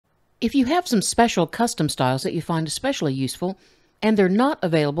If you have some special custom styles that you find especially useful, and they're not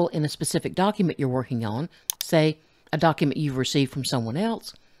available in a specific document you're working on, say a document you've received from someone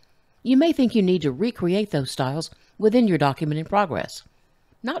else, you may think you need to recreate those styles within your document in progress.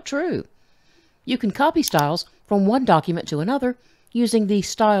 Not true. You can copy styles from one document to another using the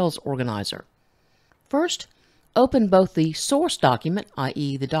Styles Organizer. First, open both the source document,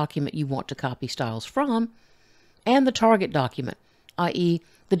 i.e. the document you want to copy styles from, and the target document, i.e.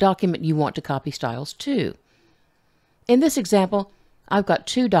 the document you want to copy styles to. In this example, I've got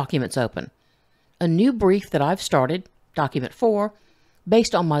two documents open. A new brief that I've started, document 4,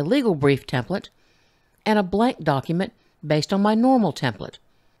 based on my legal brief template, and a blank document based on my normal template.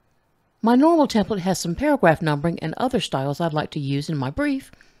 My normal template has some paragraph numbering and other styles I'd like to use in my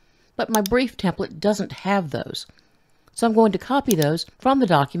brief, but my brief template doesn't have those. So I'm going to copy those from the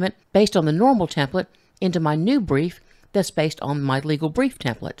document based on the normal template into my new brief that's based on my legal brief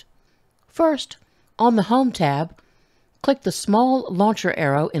template. First, on the Home tab, click the small launcher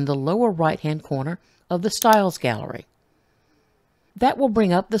arrow in the lower right-hand corner of the Styles gallery. That will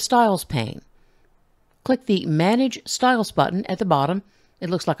bring up the Styles pane. Click the Manage Styles button at the bottom. It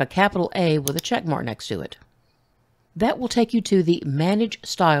looks like a capital A with a check mark next to it. That will take you to the Manage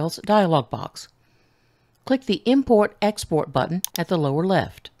Styles dialog box. Click the Import/Export button at the lower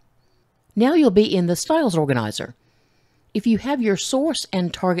left. Now you'll be in the Styles Organizer. If you have your source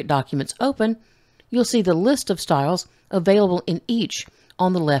and target documents open, you'll see the list of styles available in each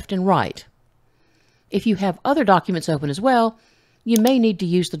on the left and right. If you have other documents open as well, you may need to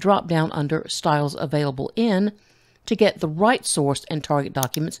use the drop-down under Styles Available In to get the right source and target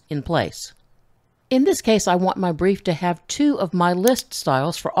documents in place. In this case, I want my brief to have two of my list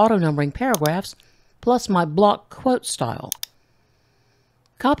styles for auto-numbering paragraphs, plus my block quote style.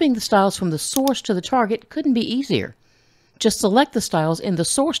 Copying the styles from the source to the target couldn't be easier. Just select the styles in the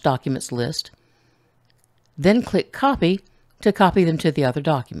source documents list, then click Copy to copy them to the other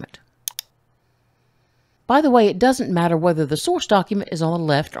document. By the way, it doesn't matter whether the source document is on the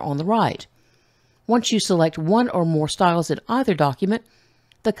left or on the right. Once you select one or more styles in either document,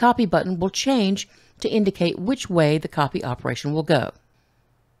 the Copy button will change to indicate which way the copy operation will go.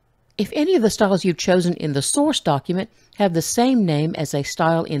 If any of the styles you've chosen in the source document have the same name as a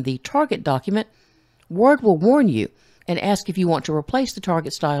style in the target document, Word will warn you and ask if you want to replace the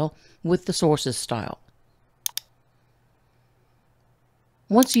target style with the source's style.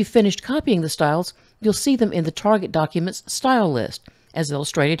 Once you've finished copying the styles, you'll see them in the target document's style list, as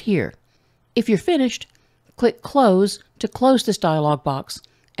illustrated here. If you're finished, click Close to close this dialog box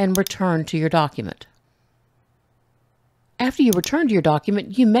and return to your document. After you return to your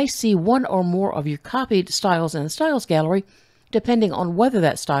document, you may see one or more of your copied styles in the Styles gallery, depending on whether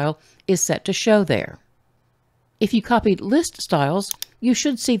that style is set to show there. If you copied list styles, you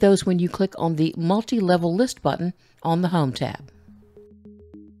should see those when you click on the Multi-Level List button on the Home tab.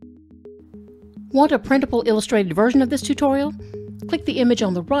 Want a printable illustrated version of this tutorial? Click the image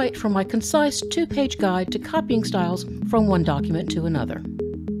on the right for my concise 2-page guide to copying styles from one document to another.